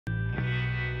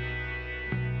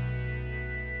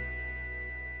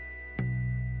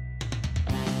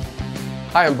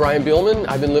Hi, I'm Brian Bielmann.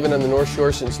 I've been living on the North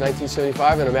Shore since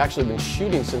 1975, and I've actually been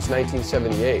shooting since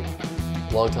 1978.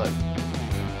 Long time.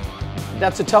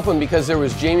 That's a tough one because there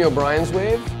was Jamie O'Brien's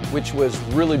wave, which was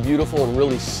really beautiful and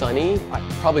really sunny.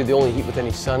 Probably the only heat with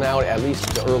any sun out, at least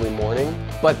the early morning.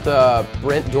 But the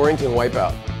Brent Dorrington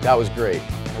wipeout, that was great.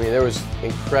 I mean, there was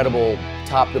incredible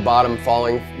top to bottom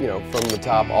falling, you know, from the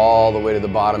top all the way to the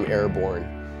bottom airborne.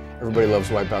 Everybody loves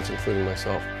wipeouts, including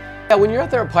myself. Yeah, when you're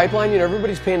out there at Pipeline, you know,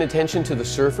 everybody's paying attention to the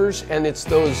surfers, and it's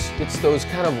those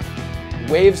kind of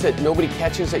waves that nobody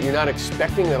catches that you're not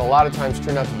expecting that a lot of times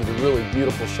turn out to be the really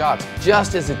beautiful shots.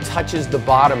 Just as it touches the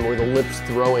bottom where the lip's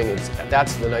throwing,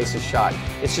 that's the nicest shot.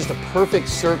 It's just a perfect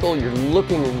circle, you're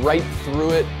looking right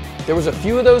through it. There was a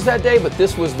few of those that day, but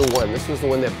this was the one. This was the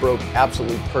one that broke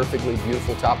absolutely perfectly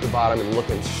beautiful top to bottom and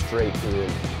looking straight through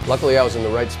it. Luckily I was in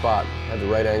the right spot, had the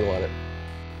right angle on it.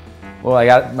 Well, I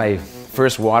got my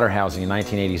first water housing in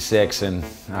 1986, and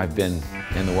I've been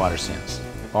in the water since.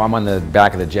 Oh, I'm on the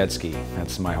back of the jet ski.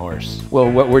 That's my horse.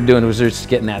 Well, what we're doing is we're just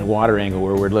getting that water angle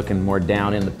where we're looking more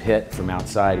down in the pit from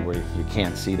outside where you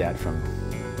can't see that from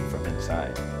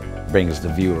inside. Brings the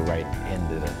viewer right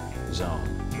into the zone.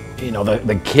 You know,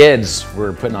 the kids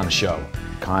were putting on a show.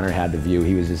 Connor had the view.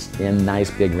 He was just in nice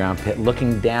big round pit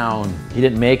looking down. He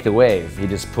didn't make the wave. He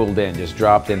just pulled in, just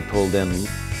dropped in, pulled in,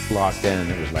 locked in, and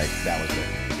it was like, that was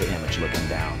the image looking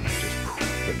down. Just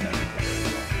hitting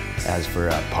everything. As for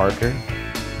Parker,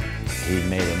 he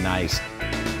made a nice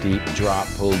deep drop,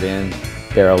 pulled in,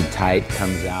 barreled tight,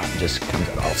 comes out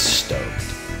all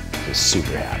stoked. Just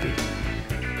super happy.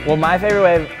 Well, my favorite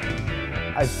wave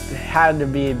had to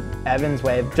be Evan's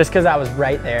wave, just because I was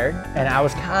right there, and I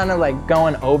was kind of like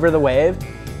going over the wave,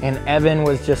 and Evan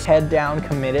was just head down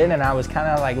committed, and I was kind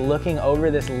of like looking over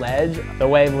this ledge. The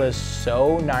wave was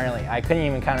so gnarly. I couldn't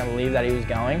even kind of believe that he was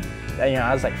going. You know,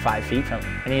 I was like 5 feet from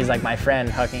him, and he's like my friend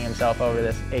hucking himself over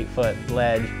this 8-foot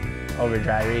ledge over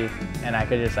dry reef, and I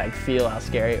could just like feel how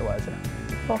scary it was. And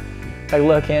I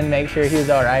look in, make sure he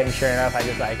was all right, and sure enough, I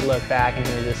just like look back, and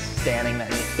he was just standing there,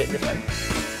 and his spit just went.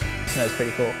 That was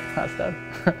pretty cool. Hot stuff.